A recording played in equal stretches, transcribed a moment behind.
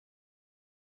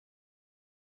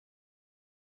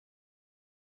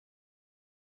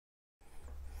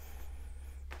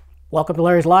Welcome to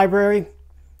Larry's Library,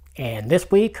 and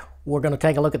this week we're going to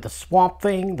take a look at the Swamp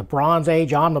Thing, the Bronze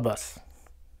Age Omnibus.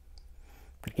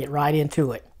 But get right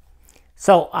into it.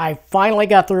 So I finally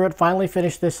got through it, finally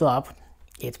finished this up.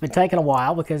 It's been taking a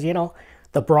while because, you know,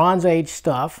 the Bronze Age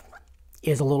stuff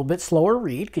is a little bit slower to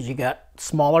read because you got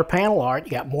smaller panel art,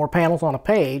 you got more panels on a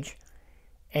page,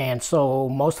 and so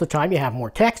most of the time you have more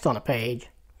text on a page.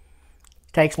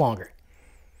 It takes longer.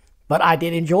 But I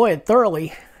did enjoy it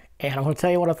thoroughly. And I'm going to tell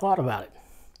you what I thought about it.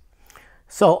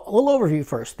 So, a little overview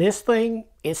first. This thing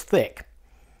is thick.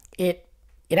 It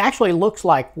actually looks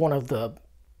like one of the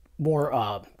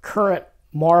more current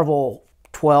Marvel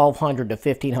 1,200 to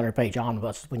 1,500 page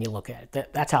omnibuses when you look at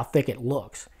it. That's how thick it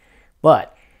looks.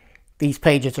 But these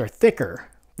pages are thicker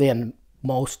than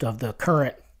most of the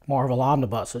current Marvel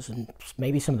omnibuses and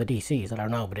maybe some of the DCs. I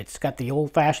don't know. But it's got the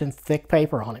old-fashioned thick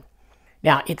paper on it.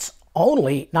 Now, it's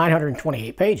only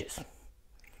 928 pages.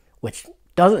 Which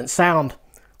doesn't sound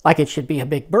like it should be a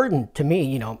big burden to me,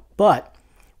 you know, but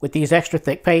with these extra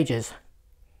thick pages,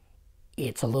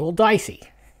 it's a little dicey.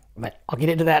 But I'll get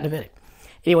into that in a minute.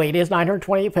 Anyway, it is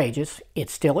 928 pages.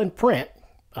 It's still in print.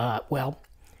 Well,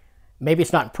 maybe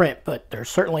it's not in print, but there's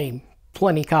certainly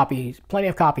plenty of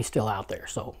copies still out there.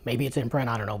 So maybe it's in print,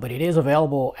 I don't know. But it is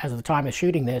available as of the time of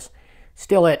shooting this,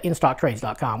 still at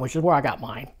instocktrades.com, which is where I got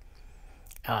mine.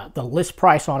 The list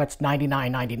price on it's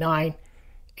 $99.99.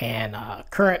 And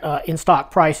current in-stock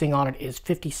pricing on it is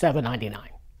 $57.99.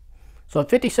 So at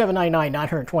 $57.99,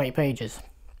 920 pages,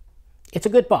 it's a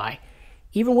good buy.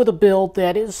 Even with a build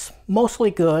that is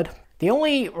mostly good. The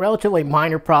only relatively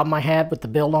minor problem I had with the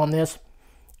build on this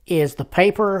is the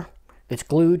paper that's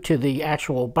glued to the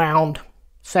actual bound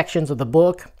sections of the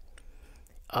book.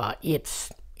 It's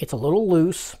a little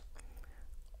loose.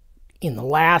 In the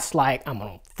last, like, I don't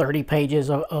know, 30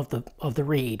 pages of the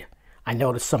read, I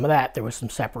noticed some of that, there was some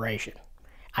separation.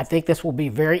 I think this will be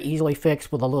very easily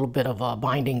fixed with a little bit of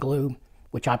binding glue,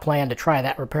 which I plan to try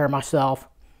that repair myself.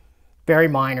 Very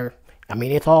minor. I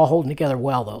mean, it's all holding together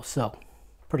well, though, so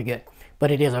pretty good. But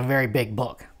it is a very big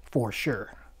book, for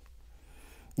sure.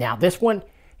 Now, this one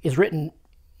is written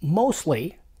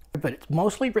mostly, but it's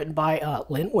mostly written by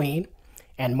Lynn Wein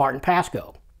and Martin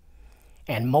Pasco.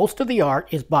 And most of the art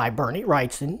is by Bernie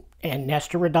Wrightson and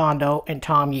Nestor Redondo and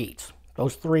Tom Yeats.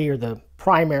 Those three are the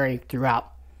primary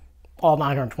throughout all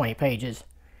 920 pages,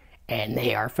 and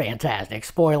they are fantastic.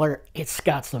 Spoiler, it's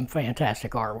got some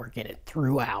fantastic artwork in it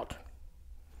throughout.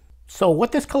 So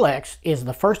what this collects is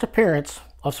the first appearance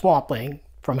of Swamp Thing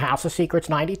from House of Secrets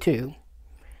 92,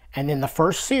 and then the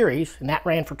first series, and that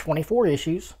ran for 24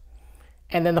 issues,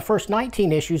 and then the first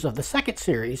 19 issues of the second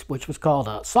series, which was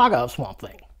called Saga of Swamp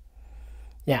Thing.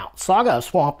 Now, Saga of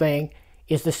Swamp Thing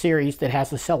is the series that has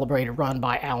the celebrated run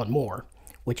by Alan Moore,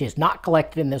 which is not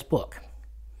collected in this book.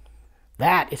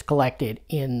 That is collected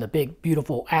in the big,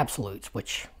 beautiful Absolutes,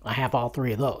 which I have all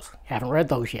three of those. Haven't read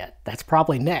those yet. That's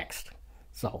probably next.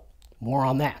 So, more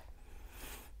on that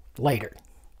later.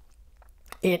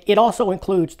 It also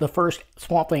includes the first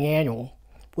Swamp Thing annual,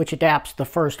 which adapts the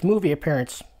first movie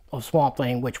appearance of Swamp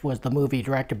Thing, which was the movie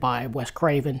directed by Wes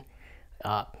Craven.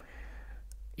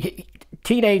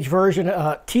 Teenage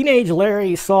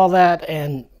Larry saw that,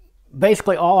 and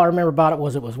basically all I remember about it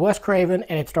was Wes Craven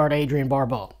and it starred Adrienne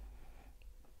Barbeau.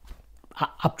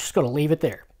 I'm just going to leave it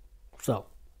there. So,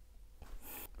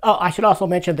 oh, I should also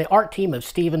mention the art team of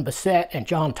Stephen Bissett and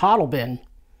John Tottleben.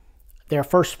 Their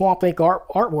first Swamp Thing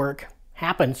artwork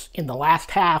happens in the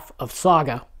last half of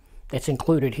Saga that's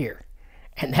included here.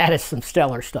 And that is some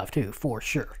stellar stuff too, for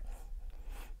sure.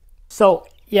 So,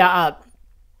 yeah,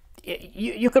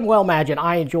 you can well imagine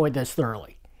I enjoyed this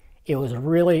thoroughly. It was a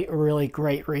really, really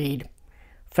great read.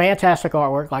 Fantastic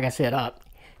artwork, like I said.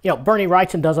 You know, Bernie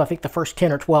Wrightson does, I think, the first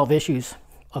 10 or 12 issues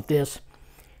of this.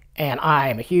 And I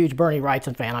am a huge Bernie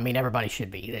Wrightson fan. I mean, everybody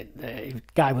should be. The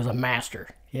guy was a master.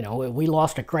 You know, we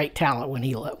lost a great talent when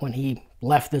he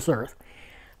left this earth.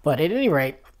 But at any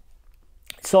rate,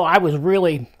 so I was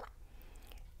really,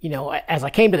 you know, as I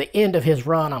came to the end of his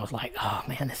run, I was like, oh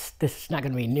man, this is not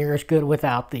going to be near as good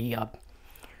without the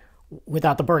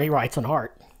Bernie Wrightson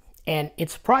art. And it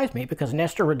surprised me because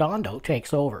Nestor Redondo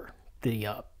takes over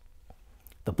the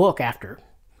book after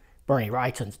Bernie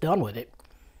Wrightson's done with it.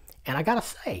 And I gotta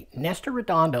say, Nestor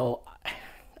Redondo,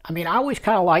 I mean, I always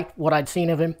kind of liked what I'd seen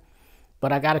of him,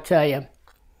 but I gotta tell you,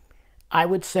 I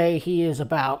would say he is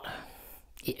about,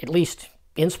 at least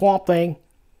in Swamp Thing,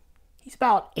 he's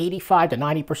about 85 to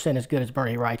 90% as good as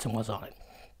Bernie Wrightson was on it.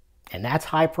 And that's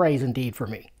high praise indeed for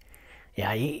me.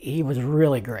 Yeah, he was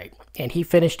really great. And he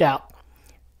finished out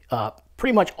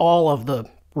pretty much all of the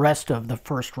rest of the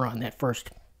first run, that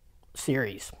first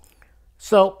series.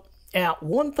 So Now,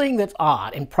 one thing that's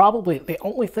odd, and probably the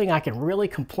only thing I can really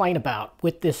complain about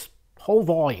with this whole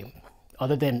volume,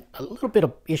 other than a little bit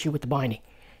of issue with the binding,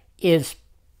 is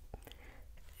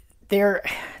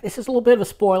this is a little bit of a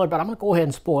spoiler, but I'm going to go ahead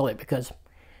and spoil it because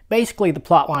basically the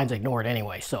plot line's ignored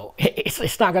anyway, so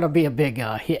it's not going to be a big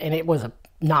hit, and it was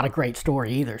not a great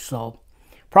story either. So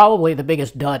probably the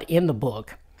biggest dud in the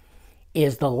book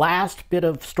is the last bit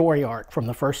of story arc from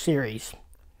the first series.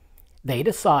 They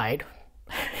decide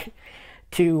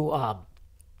to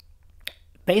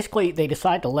basically they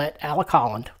decide to let Alec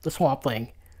Holland, the Swamp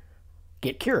Thing,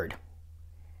 get cured,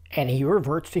 and he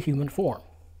reverts to human form.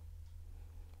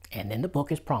 And then the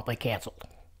book is promptly canceled.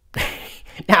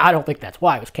 Now, I don't think that's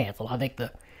why it was canceled. I think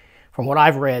from what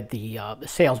I've read, the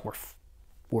sales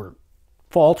were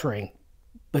faltering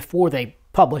before they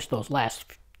published those last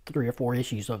 3 or 4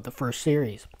 issues of the first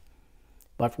series.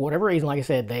 But for whatever reason, like I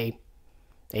said, they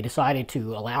decided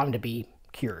to allow him to be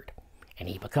cured, and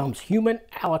he becomes human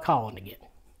Alec Holland again.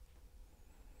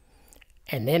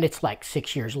 And then it's like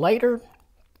 6 years later,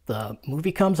 the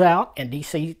movie comes out, and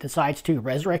DC decides to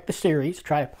resurrect the series,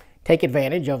 try to take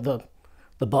advantage of the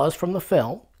buzz from the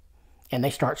film, and they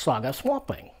start Saga Swamp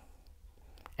Thing.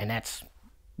 And that's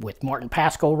with Martin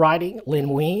Pascoe writing. Lynn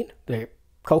Wein, the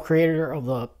co-creator of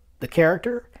the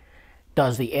character,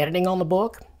 does the editing on the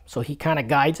book, so he kind of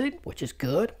guides it, which is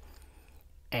good.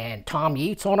 And Tom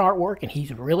Yeates on artwork, and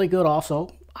he's really good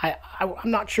also. I'm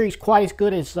not sure he's quite as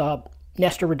good as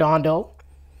Nestor Redondo,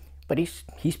 but he's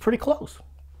pretty close.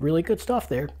 Really good stuff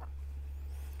there.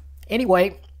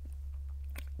 Anyway,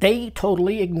 they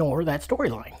totally ignore that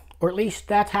storyline, or at least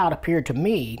that's how it appeared to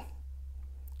me,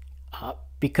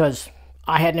 because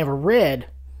I had never read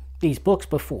these books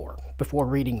before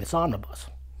reading this omnibus.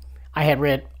 I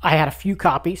had a few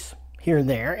copies here and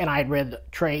there, and I had read the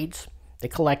trades that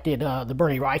collected the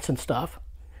Bernie Wrightson stuff,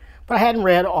 but I hadn't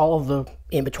read all of the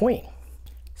in between.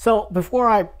 So before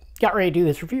I got ready to do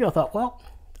this review, I thought, well,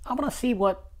 I'm going to see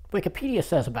what Wikipedia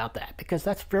says about that, because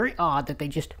that's very odd that they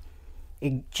just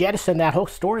jettison that whole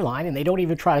storyline and they don't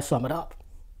even try to sum it up.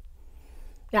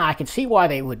 Now, I can see why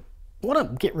they would want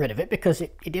to get rid of it, because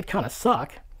it did kind of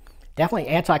suck. Definitely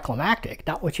anticlimactic,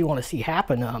 not what you want to see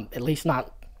happen, at least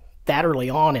not that early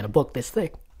on in a book this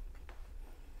thick.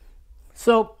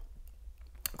 So,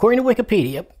 according to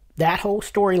Wikipedia, that whole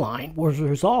storyline was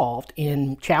resolved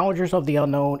in Challengers of the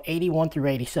Unknown 81 through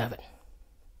 87.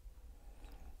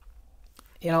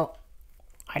 You know,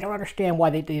 I don't understand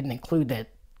why they didn't include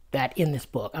that in this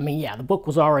book. I mean, yeah, the book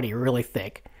was already really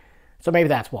thick, so maybe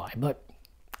that's why. But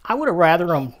I would have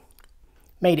rather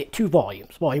made it 2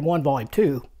 volumes, Volume 1, Volume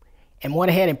 2, and went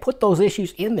ahead and put those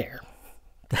issues in there.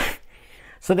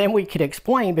 So then we could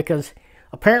explain, because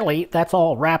apparently that's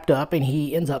all wrapped up and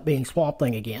he ends up being Swamp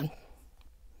Thing again.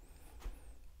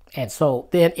 And so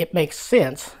then it makes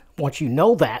sense, once you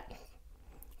know that,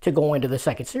 to go into the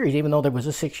second series, even though there was a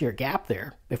 6-year gap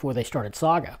there before they started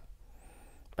Saga.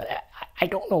 But I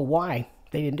don't know why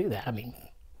they didn't do that. I mean,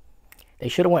 they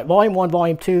should have went Volume 1,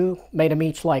 Volume 2, made them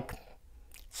each like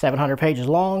 700 pages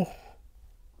long,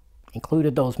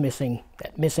 included that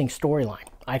missing storyline,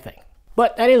 I think.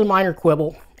 But that is a minor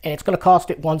quibble, and it's going to cost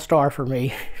it 1 star for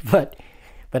me, but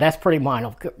that's pretty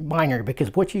minor,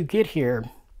 because what you get here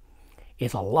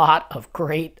is a lot of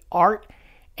great art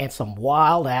and some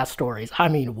wild-ass stories. I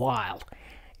mean wild.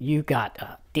 You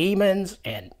got demons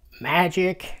and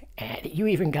magic, and you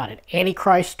even got an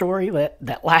Antichrist story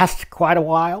that lasts quite a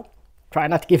while. Try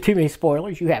not to give too many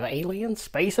spoilers. You have aliens,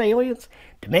 space aliens,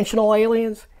 dimensional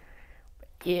aliens.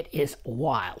 It is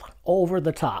wild, over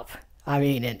the top. I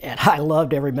mean, and I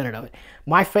loved every minute of it.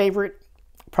 My favorite,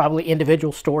 probably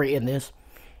individual story in this,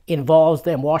 involves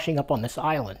them washing up on this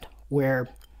island, where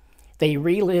they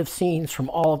relive scenes from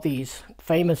all of these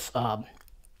famous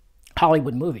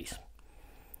Hollywood movies.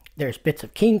 There's bits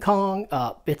of King Kong,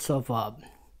 bits of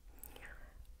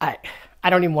I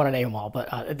don't even want to name them all,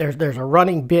 but there's a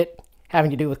running bit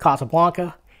having to do with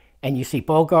Casablanca, and you see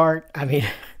Bogart. I mean,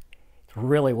 it's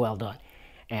really well done,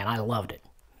 and I loved it.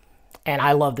 And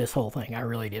I love this whole thing. I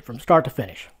really did, from start to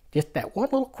finish. Just that one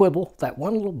little quibble, that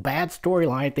one little bad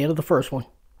storyline at the end of the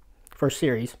first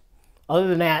series. Other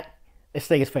than that, this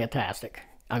thing is fantastic.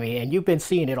 I mean, and you've been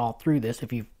seeing it all through this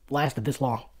if you've lasted this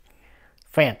long.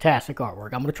 Fantastic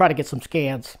artwork. I'm going to try to get some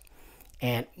scans.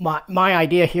 And my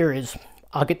idea here is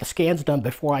I'll get the scans done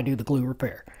before I do the glue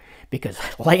repair, because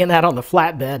laying that on the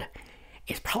flatbed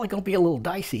is probably going to be a little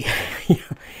dicey.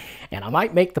 And I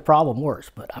might make the problem worse,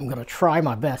 but I'm going to try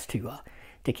my best to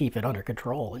keep it under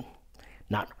control and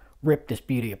not rip this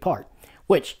beauty apart.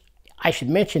 Which, I should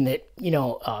mention that, you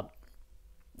know,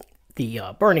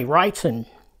 the Bernie Wrightson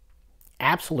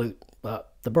absolute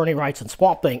the Bernie Wrightson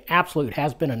Swamp Thing Absolute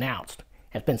has been announced,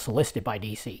 has been solicited by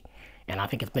DC. And I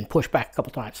think it's been pushed back a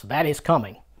couple times, so that is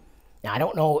coming. Now, I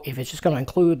don't know if it's just going to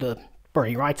include the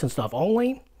Bernie Wrightson stuff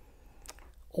only,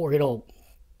 or it'll...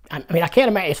 I mean, I can't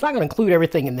imagine... It's not going to include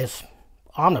everything in this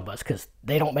omnibus, because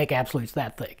they don't make absolutes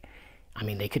that thick. I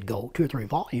mean, they could go 2 or 3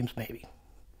 volumes, maybe.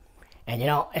 And, you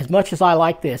know, as much as I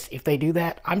like this, if they do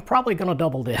that, I'm probably going to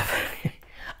double dip.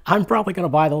 I'm probably going to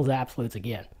buy those absolutes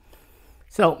again.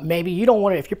 So, maybe you don't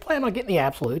want to... If you're planning on getting the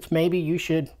absolutes, maybe you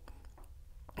should,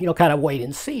 you know, kind of wait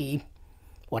and see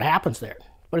what happens there.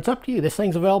 But it's up to you. This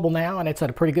thing's available now, and it's at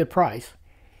a pretty good price.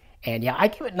 And yeah, I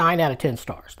give it 9 out of 10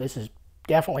 stars. This is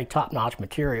definitely top-notch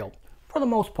material for the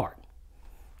most part.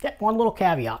 That one little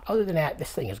caveat. Other than that,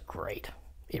 this thing is great.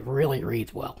 It really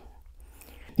reads well.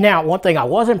 Now, one thing I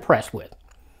was impressed with,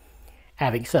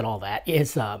 having said all that,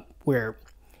 is where,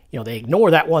 you know, they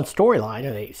ignore that one storyline,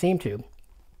 or they seem to.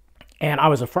 And I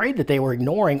was afraid that they were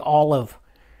ignoring all of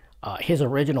his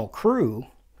original crew,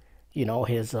 you know,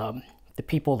 his... the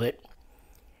people that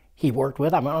he worked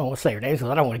with. I don't want to say their names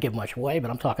because I don't want to give much away, but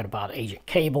I'm talking about Agent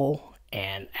Cable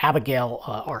and Abigail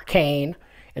Arcane,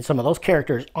 and some of those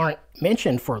characters aren't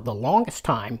mentioned for the longest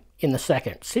time in the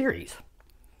second series.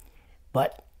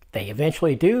 But they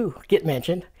eventually do get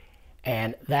mentioned,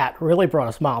 and that really brought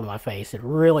a smile to my face. It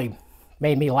really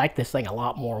made me like this thing a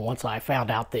lot more once I found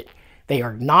out that they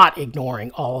are not ignoring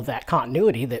all of that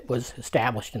continuity that was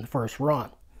established in the first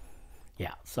run.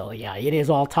 Yeah, so yeah, it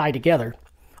is all tied together,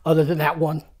 other than that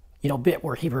one, you know, bit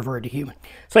where he reverted to human.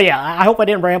 So yeah, I hope I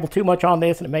didn't ramble too much on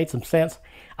this and it made some sense.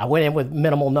 I went in with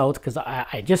minimal notes because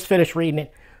I just finished reading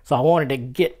it, so I wanted to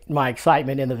get my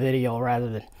excitement in the video rather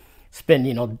than spend,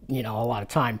 you know, a lot of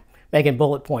time making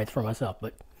bullet points for myself.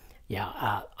 But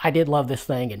yeah, I did love this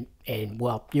thing, and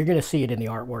well, you're going to see it in the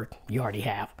artwork. You already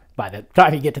have by the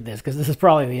time you get to this, because this is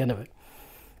probably the end of it.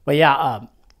 But yeah,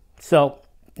 so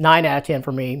 9 out of 10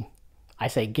 for me. I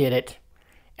say get it,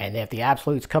 and if the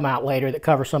absolutes come out later that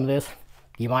cover some of this,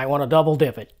 you might want to double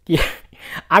dip it. Yeah,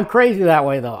 I'm crazy that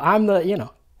way though. I'm the, you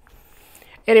know.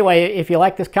 Anyway, if you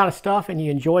like this kind of stuff and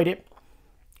you enjoyed it,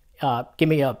 give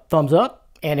me a thumbs up,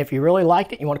 and if you really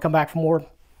liked it, you want to come back for more,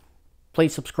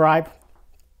 please subscribe,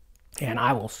 and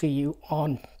I will see you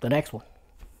on the next one.